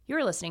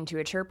You're listening to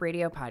a Chirp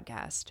Radio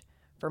podcast.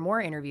 For more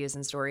interviews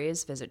and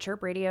stories, visit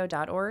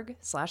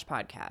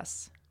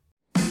chirpradio.org/podcasts.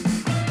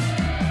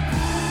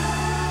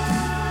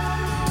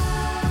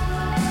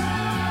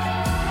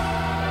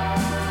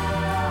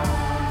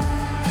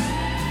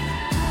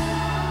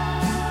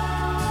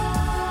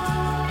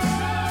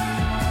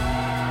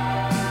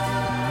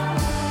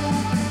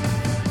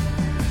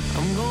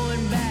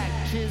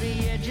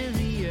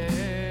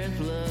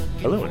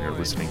 Hello, and you're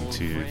listening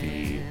to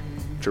the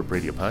Chirp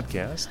Radio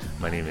podcast.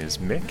 My name is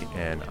Mick,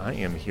 and I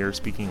am here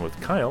speaking with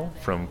Kyle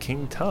from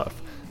King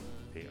Tuff.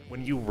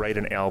 When you write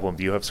an album,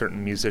 do you have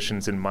certain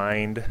musicians in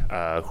mind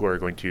who are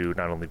going to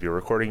not only be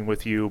recording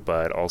with you,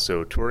 but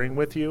also touring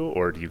with you,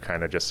 or do you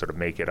kind of just sort of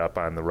make it up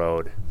on the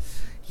road?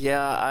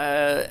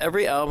 Yeah,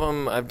 every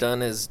album I've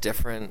done is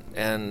different,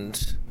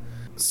 and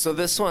so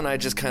this one I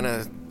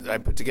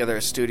put together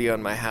a studio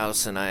in my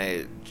house, and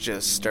I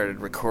just started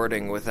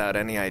recording without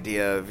any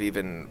idea of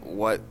even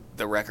what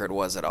the record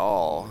was at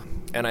all.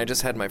 And I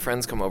just had my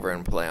friends come over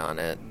and play on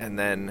it. And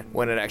then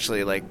when it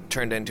actually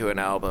turned into an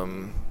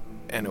album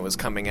and it was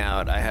coming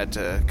out, I had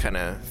to kind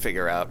of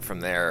figure out from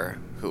there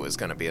who was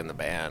going to be in the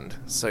band.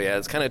 So yeah,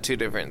 it's kind of two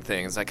different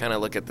things. I kind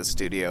of look at the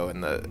studio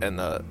and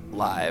the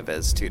live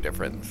as two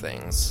different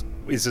things.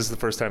 Is this the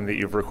first time that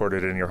you've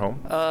recorded in your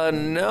home?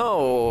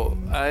 No.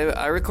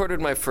 I recorded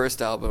my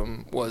first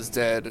album, Was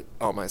Dead,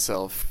 all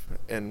myself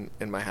in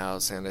my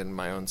house and in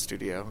my own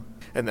studio.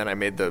 And then I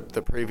made the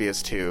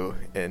previous two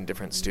in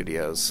different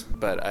studios.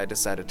 But I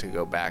decided to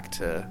go back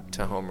to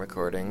home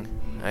recording.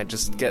 I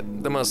just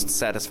get the most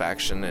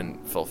satisfaction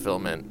and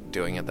fulfillment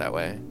doing it that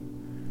way.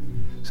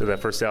 So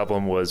that first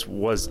album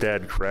was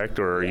Dead, correct?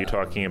 Or are you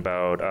talking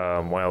about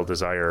Wild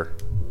Desire?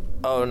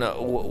 Oh,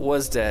 no,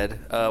 Was Dead.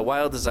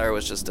 Wild Desire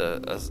was just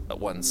a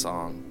one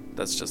song.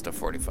 That's just a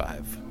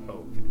 45.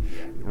 Okay.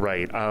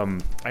 Right. I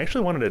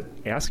actually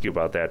wanted to ask you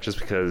about that just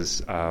because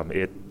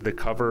the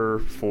cover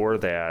for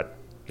that,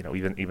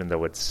 even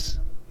though it's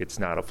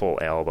not a full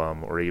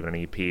album or even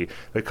an EP,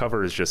 the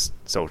cover is just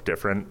so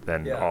different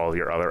than all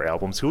your other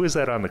albums. Who is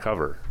that on the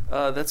cover?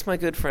 That's my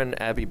good friend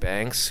Abby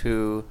Banks,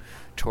 who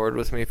toured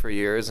with me for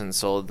years and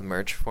sold the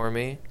merch for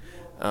me.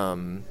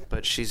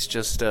 But she's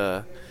just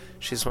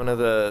she's one of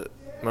the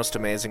most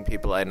amazing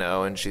people I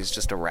know, and she's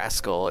just a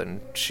rascal,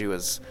 and she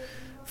was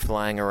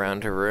flying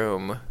around her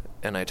room,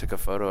 and I took a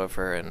photo of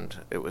her, and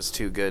it was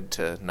too good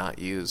to not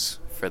use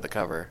for the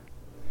cover.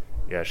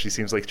 Yeah, she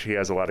seems like she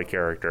has a lot of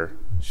character.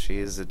 She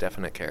is a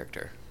definite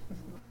character.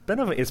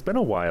 It's been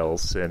a while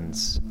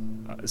since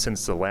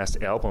the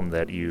last album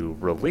that you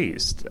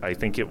released. I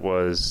think it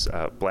was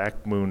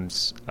Black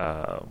Moon's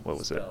what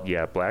was it?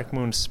 Yeah, Black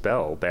Moon's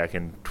Spell back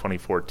in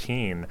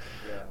 2014.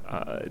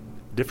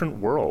 Different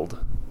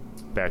World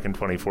back in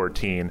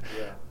 2014.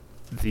 Yeah.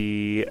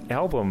 The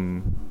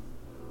album,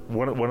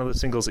 one of the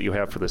singles that you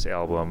have for this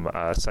album,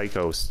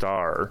 Psycho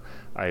Star.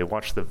 I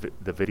watched the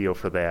video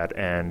for that,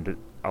 and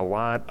a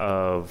lot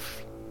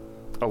of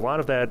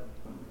that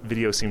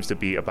video seems to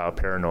be about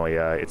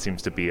paranoia. It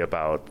seems to be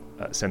about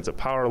a sense of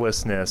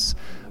powerlessness,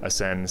 a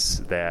sense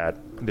that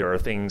there are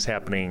things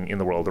happening in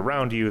the world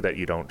around you that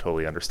you don't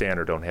totally understand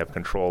or don't have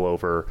control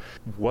over.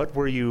 What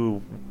were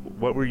you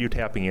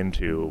tapping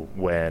into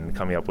when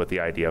coming up with the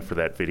idea for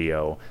that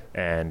video,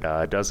 and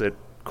does it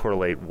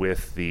correlate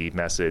with the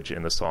message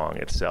in the song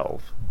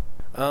itself?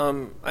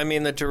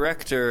 The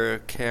director,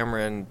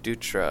 Cameron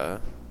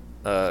Dutra,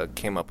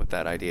 came up with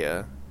that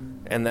idea,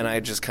 and then I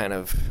just kind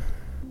of,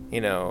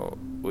 we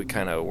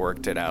kind of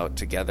worked it out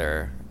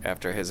together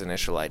after his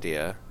initial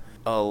idea.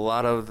 A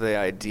lot of the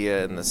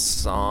idea in the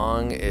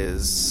song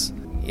is,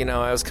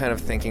 I was kind of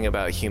thinking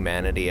about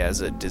humanity as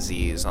a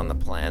disease on the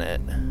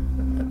planet.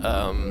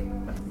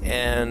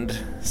 And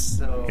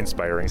so...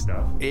 Inspiring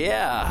stuff.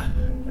 Yeah.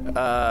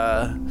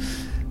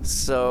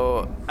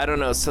 So, I don't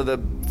know. So the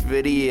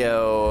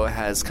video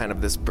has kind of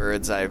this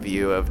bird's eye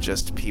view of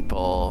just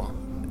people,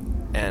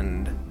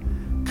 and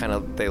kind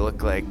of they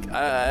look like,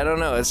 I don't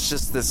know, it's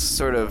just this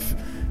sort of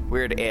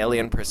weird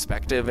alien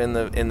perspective in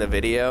the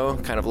video,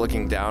 kind of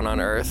looking down on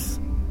Earth,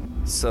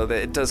 so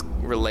that it does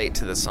relate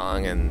to the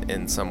song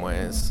in some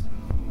ways.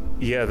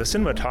 Yeah, the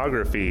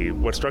cinematography,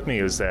 what struck me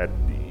is that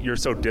you're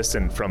so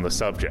distant from the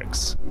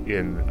subjects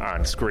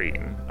on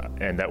screen,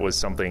 and that was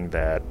something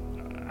that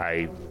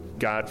I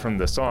got from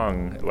the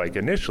song.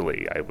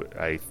 Initially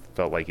I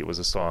felt like it was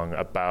a song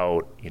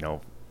about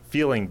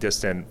feeling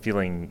distant,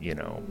 feeling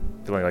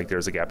like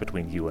there's a gap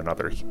between you and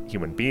other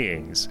human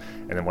beings.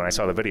 And then when I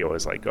saw the video, I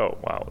was like, oh,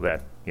 wow,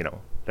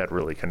 that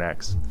really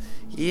connects.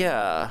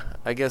 Yeah,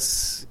 I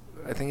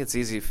think it's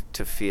easy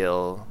to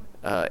feel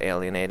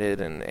alienated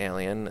and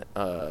alien,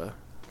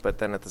 but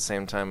then at the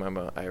same time,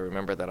 I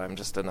remember that I'm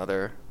just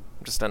another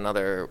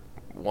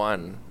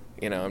one.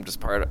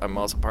 I'm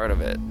also part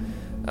of it.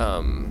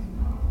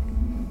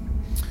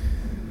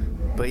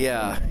 But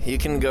yeah, you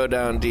can go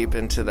down deep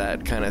into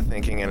that kind of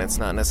thinking, and it's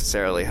not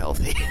necessarily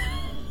healthy.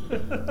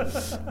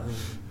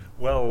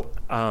 Well,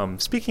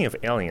 speaking of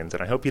aliens,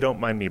 and I hope you don't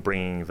mind me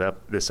bringing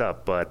this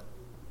up, but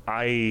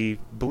I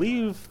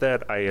believe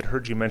that I had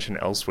heard you mention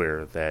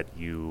elsewhere that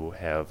you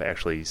have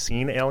actually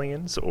seen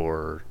aliens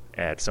or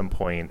at some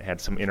point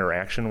had some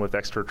interaction with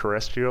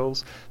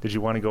extraterrestrials. Did you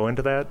want to go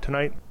into that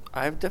tonight?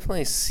 I've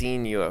definitely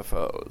seen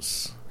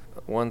UFOs.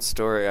 One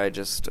story, I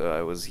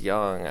was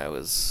young. I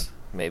was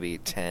maybe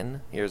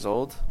 10 years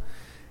old.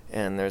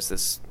 And there's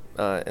this,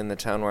 in the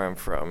town where I'm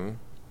from,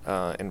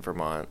 in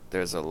Vermont,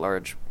 there's a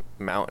large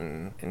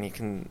mountain, and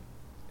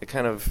it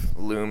kind of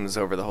looms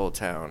over the whole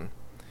town.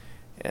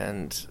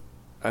 And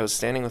I was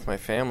standing with my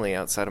family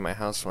outside of my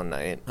house one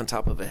night on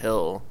top of a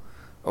hill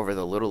over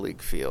the Little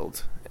League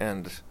field,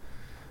 and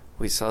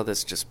we saw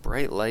this just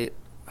bright light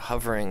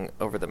hovering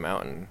over the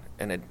mountain,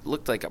 and it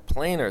looked like a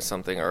plane or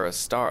something, or a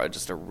star,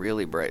 just a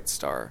really bright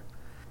star.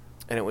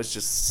 And it was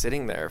just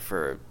sitting there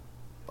for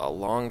a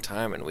long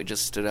time, and we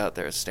just stood out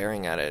there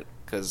staring at it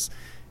because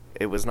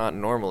it was not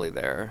normally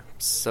there.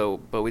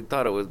 But we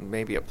thought it was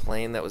maybe a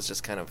plane that was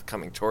just kind of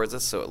coming towards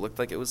us, so it looked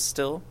like it was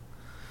still.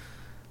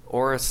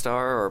 Or a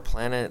star or a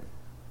planet.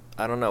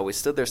 I don't know. We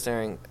stood there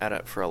staring at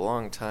it for a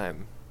long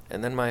time.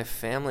 And then my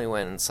family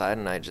went inside,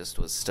 and I just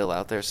was still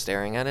out there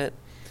staring at it.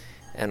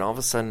 And all of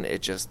a sudden,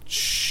 it just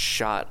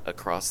shot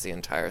across the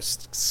entire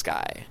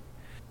sky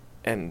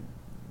and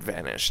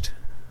vanished.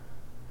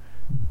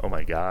 Oh,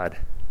 my God.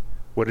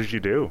 What did you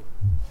do?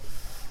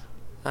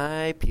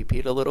 I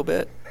pee-peed a little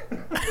bit.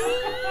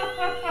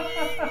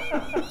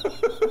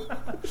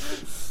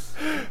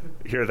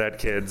 Hear that,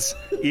 kids?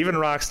 Even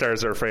rock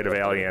stars are afraid of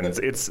aliens.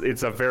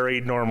 It's a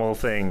very normal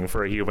thing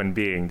for a human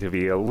being to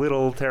be a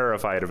little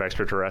terrified of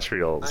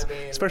extraterrestrials,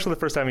 especially the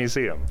first time you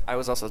see them. I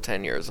was also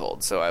 10 years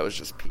old, so I was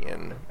just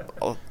peeing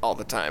all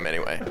the time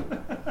anyway.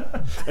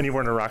 And you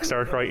weren't a rock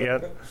star quite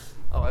yet?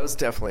 Oh, I was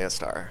definitely a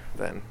star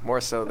then,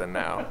 more so than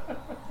now.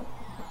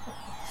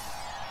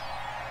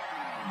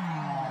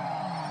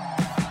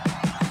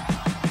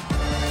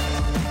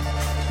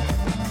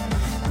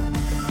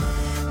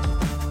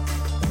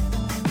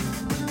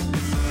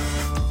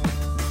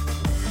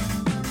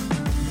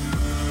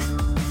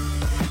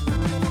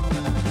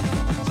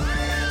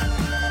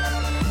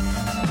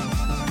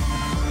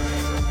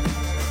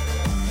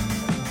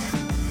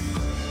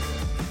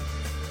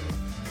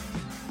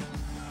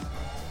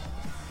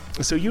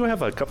 So you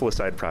have a couple of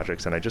side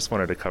projects, and I just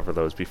wanted to cover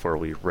those before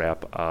we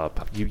wrap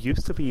up. You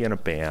used to be in a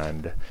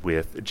band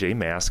with Jay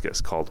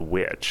Mascis called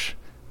Witch,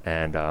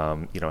 and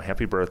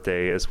Happy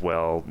Birthday as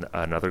well,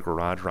 another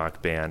garage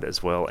rock band,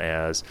 as well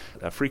as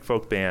a freak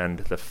folk band,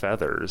 The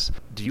Feathers.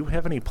 Do you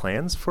have any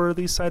plans for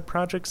these side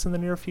projects in the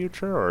near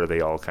future, or are they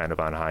all kind of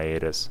on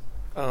hiatus?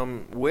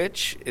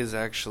 Witch is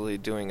actually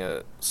doing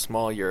a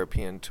small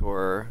European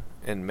tour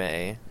in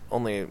May,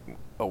 only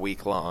a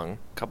week long,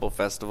 couple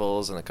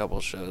festivals and a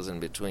couple shows in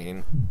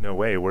between. No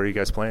way. Where are you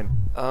guys playing?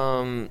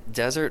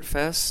 Desert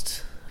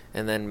Fest,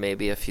 and then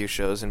maybe a few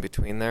shows in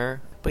between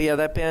there. But yeah,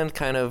 that band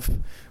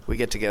we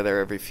get together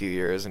every few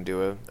years and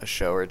do a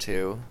show or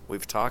two.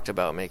 We've talked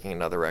about making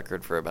another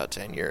record for about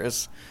 10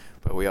 years,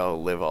 but we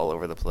all live all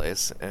over the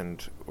place,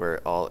 and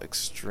we're all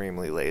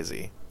extremely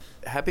lazy.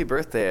 Happy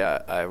Birthday,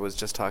 I was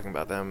just talking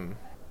about them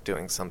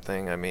doing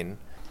something. I mean,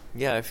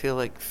 yeah, I feel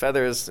like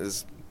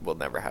Feathers will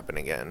never happen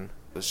again.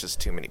 It was just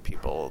too many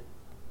people,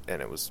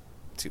 and it was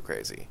too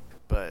crazy.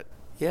 But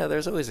yeah,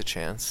 there's always a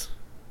chance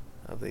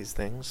of these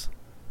things.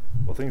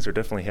 Well, things are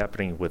definitely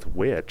happening with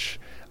Witch.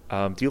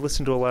 Do you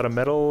listen to a lot of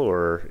metal,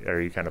 or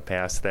are you kind of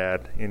past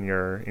that in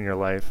your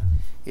life?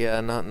 Yeah,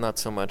 not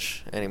so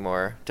much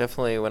anymore.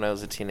 Definitely when I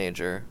was a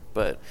teenager,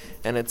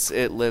 and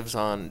it lives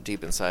on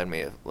deep inside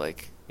me.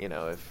 Like,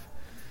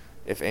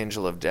 if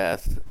Angel of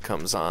Death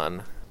comes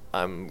on,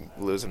 I'm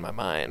losing my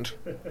mind.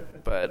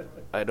 But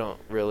I don't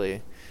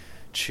really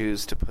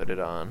choose to put it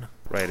on.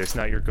 Right, it's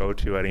not your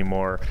go-to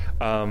anymore.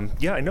 I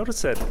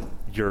noticed that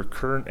your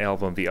current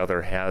album, The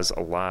Other, has a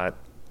lot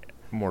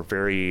more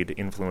varied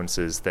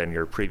influences than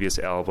your previous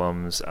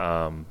albums.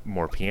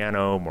 More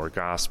piano, more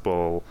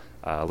gospel,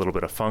 a little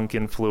bit of funk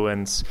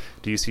influence.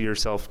 Do you see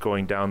yourself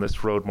going down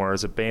this road more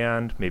as a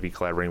band, maybe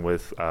collaborating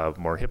with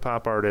more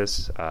hip-hop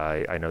artists?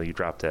 I know you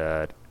dropped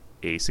a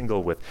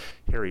single with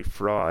Harry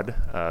Fraud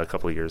a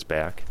couple of years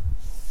back.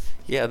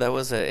 Yeah, that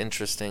was an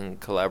interesting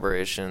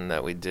collaboration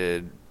that we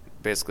did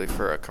basically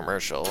for a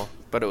commercial,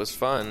 but it was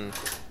fun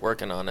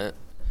working on it,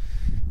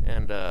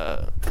 and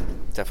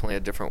definitely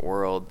a different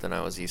world than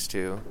I was used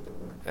to,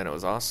 and it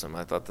was awesome.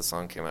 I thought the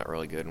song came out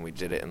really good, and we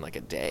did it in like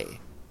a day.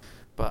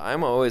 But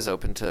I'm always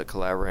open to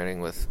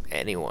collaborating with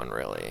anyone,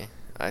 really.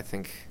 I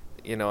think,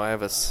 I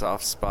have a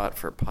soft spot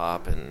for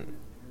pop and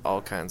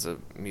all kinds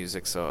of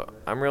music, so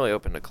I'm really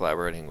open to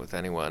collaborating with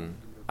anyone.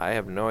 I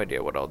have no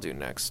idea what I'll do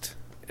next.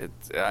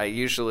 I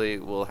usually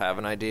will have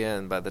an idea,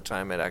 and by the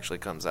time it actually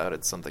comes out,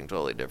 it's something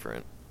totally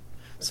different.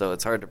 So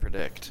it's hard to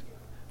predict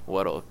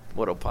what'll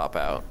pop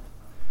out.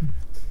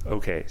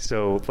 Okay,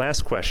 so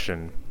last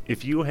question.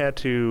 If you had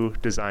to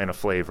design a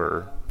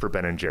flavor for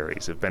Ben &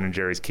 Jerry's, if Ben &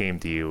 Jerry's came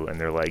to you and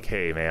they're like,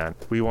 hey, man,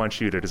 we want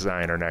you to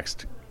design our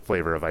next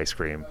flavor of ice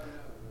cream,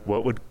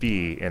 what would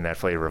be in that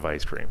flavor of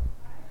ice cream?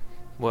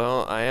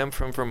 Well, I am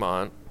from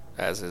Vermont,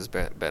 as is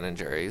Ben &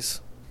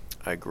 Jerry's.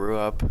 I grew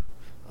up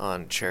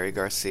on Cherry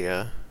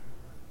Garcia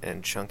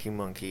and Chunky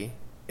Monkey.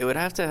 It would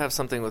have to have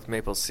something with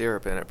maple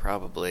syrup in it,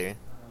 probably,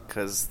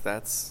 because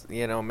that's,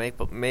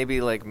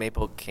 maybe like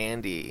maple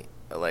candy.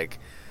 Like,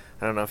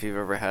 I don't know if you've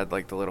ever had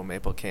like the little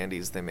maple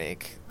candies they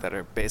make that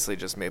are basically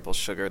just maple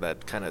sugar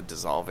that kind of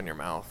dissolve in your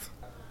mouth.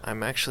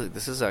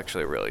 This is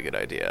actually a really good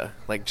idea.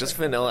 Like, just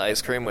vanilla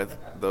ice cream with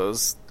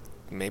those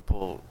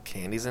maple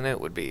candies in it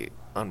would be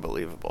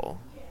unbelievable.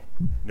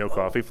 No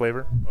coffee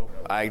flavor?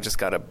 I just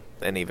got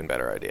an even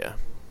better idea.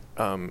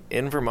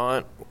 In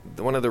Vermont,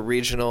 one of the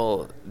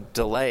regional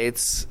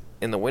delights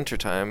in the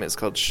wintertime is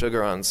called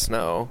Sugar on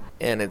Snow,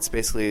 and it's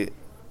basically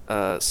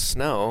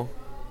snow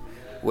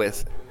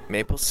with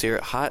maple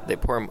syrup. They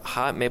pour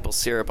hot maple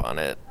syrup on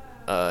it,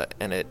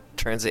 and it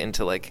turns it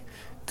into like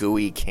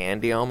gooey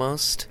candy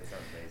almost.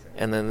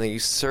 And then you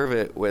serve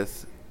it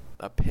with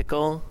a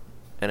pickle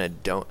and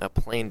a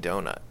plain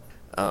donut.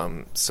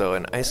 So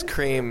an ice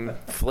cream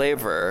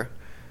flavor,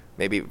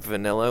 maybe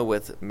vanilla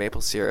with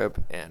maple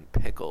syrup and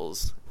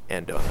pickles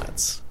and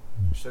donuts.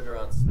 Sugar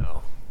on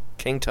Snow.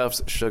 King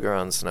Tuff's Sugar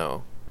on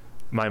Snow.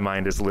 My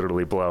mind is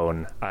literally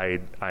blown.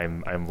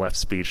 I'm left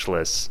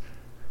speechless.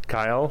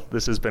 Kyle,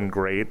 this has been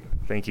great.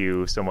 Thank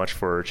you so much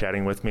for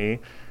chatting with me.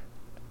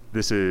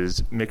 This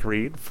is Mick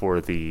Reed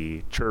for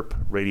the Chirp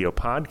Radio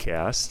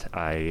Podcast.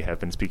 I have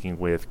been speaking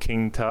with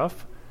King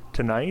Tuff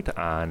tonight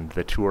on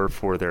the tour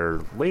for their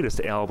latest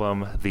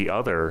album, The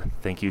Other.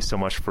 Thank you so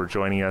much for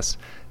joining us,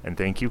 and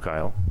thank you,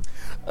 Kyle.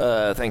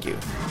 Thank you.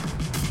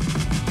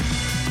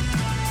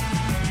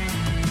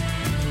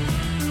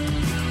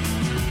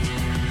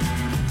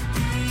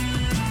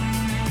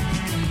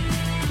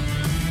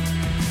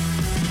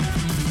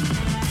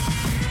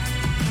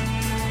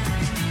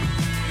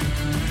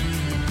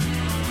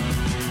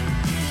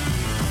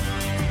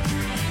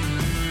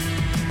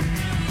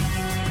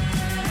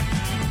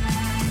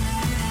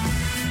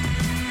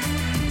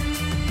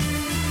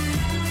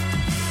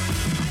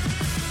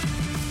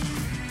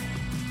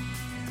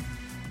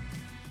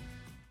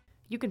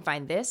 You can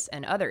find this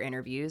and other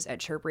interviews at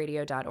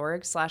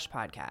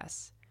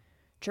chirpradio.org/podcasts.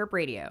 Chirp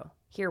Radio.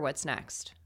 Hear what's next.